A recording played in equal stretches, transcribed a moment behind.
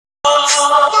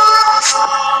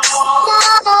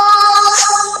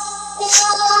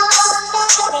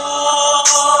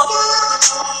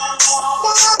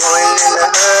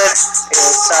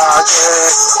all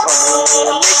good.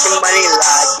 Homie, making money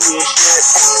like you should.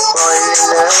 Rolling in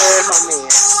the hood, homie,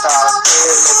 it's all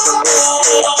good. Making this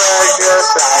paper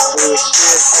just like we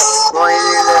should. Rolling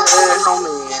in the hood,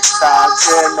 homie, it's all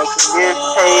good. Making this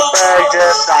paper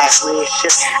just like we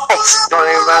should.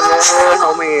 Rolling around the hood,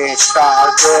 homie, it's all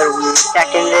good. We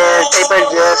stacking this paper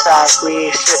just like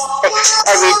we should.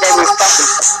 Every day we fucking,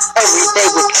 every day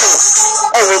we killing.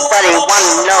 Everybody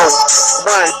wanna know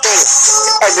one thing.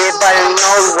 Everybody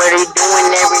knows what he doing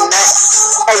every night.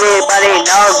 Everybody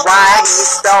knows why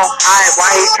he's so high, why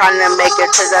he's trying to make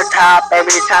it to the top.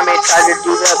 Every time he tries to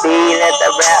do the beat, let the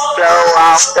rap flow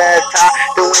off the top.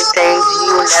 Doing things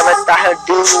you never thought he'd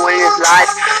do in his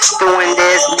life. Doing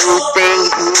this new thing,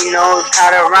 he knows how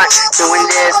to run. Doing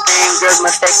this thing, just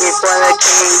mistake me for the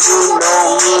king. You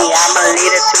know me, I'm a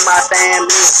leader to my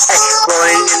family.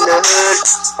 Rolling in the hood,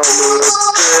 homie, it's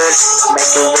good.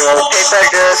 Making real paper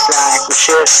just like we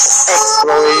should.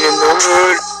 Rolling in the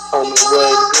hood, homie,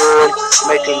 was good.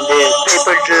 Making this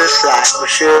paper just like we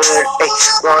should.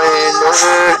 Rolling in the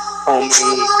hood,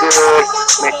 homie, good.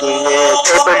 Making this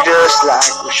paper just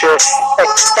like we should.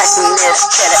 Stacking this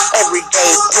cheddar every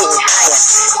day, getting higher.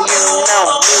 You know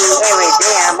me, every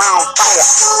day I'm on fire.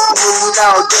 You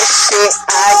know this shit,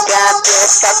 I got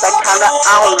this. Got the color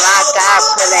on like I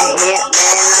put a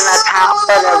hitman on the top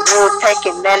of the roof.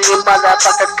 Taking any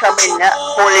motherfucker coming up,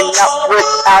 pulling up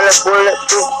without a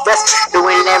bulletproof vest.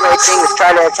 Doing everything,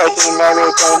 try to taking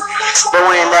everything.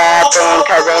 Doing that thing,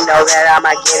 cause they know that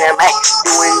I'ma get him.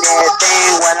 Doing that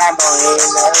thing when I'm going in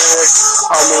the hood.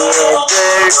 Homie, it's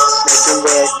good. Making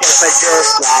this paper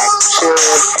just like we should.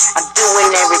 I'm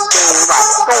doing everything right.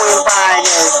 Going by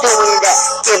and doing that.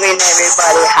 Giving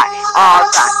everybody high. All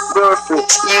time, real free.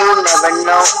 You never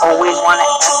know. Always wanna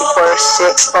ask you for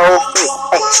shit for free.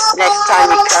 Next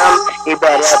time you come, you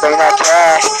better bring that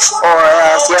cash. Or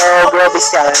else your girl be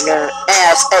selling her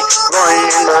ass. Going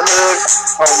in the hood,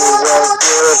 homie, was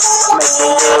good.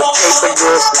 Making this paper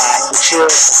just like we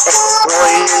should.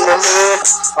 Going in the hood,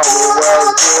 homie, was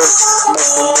good.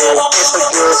 Making this paper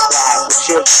just like we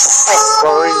should.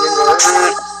 Going in the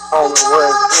hood, homie,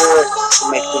 was good.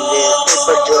 Making this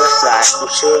paper just like we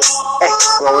should.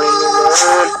 Going in the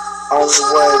hood, homie,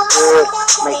 was good.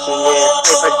 Making this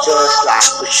paper just like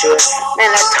we should.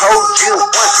 Man, I told you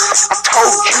once, I told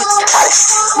you twice.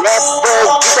 Never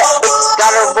give that bitch,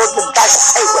 gotta roll the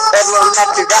dice. Whatever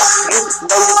matches up, you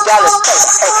know you gotta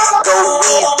stay. Go,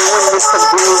 we doing this for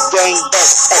real gang bang.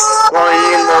 Going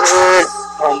in the hood,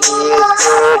 homie, is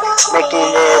good. Making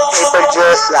this paper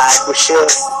just like we should.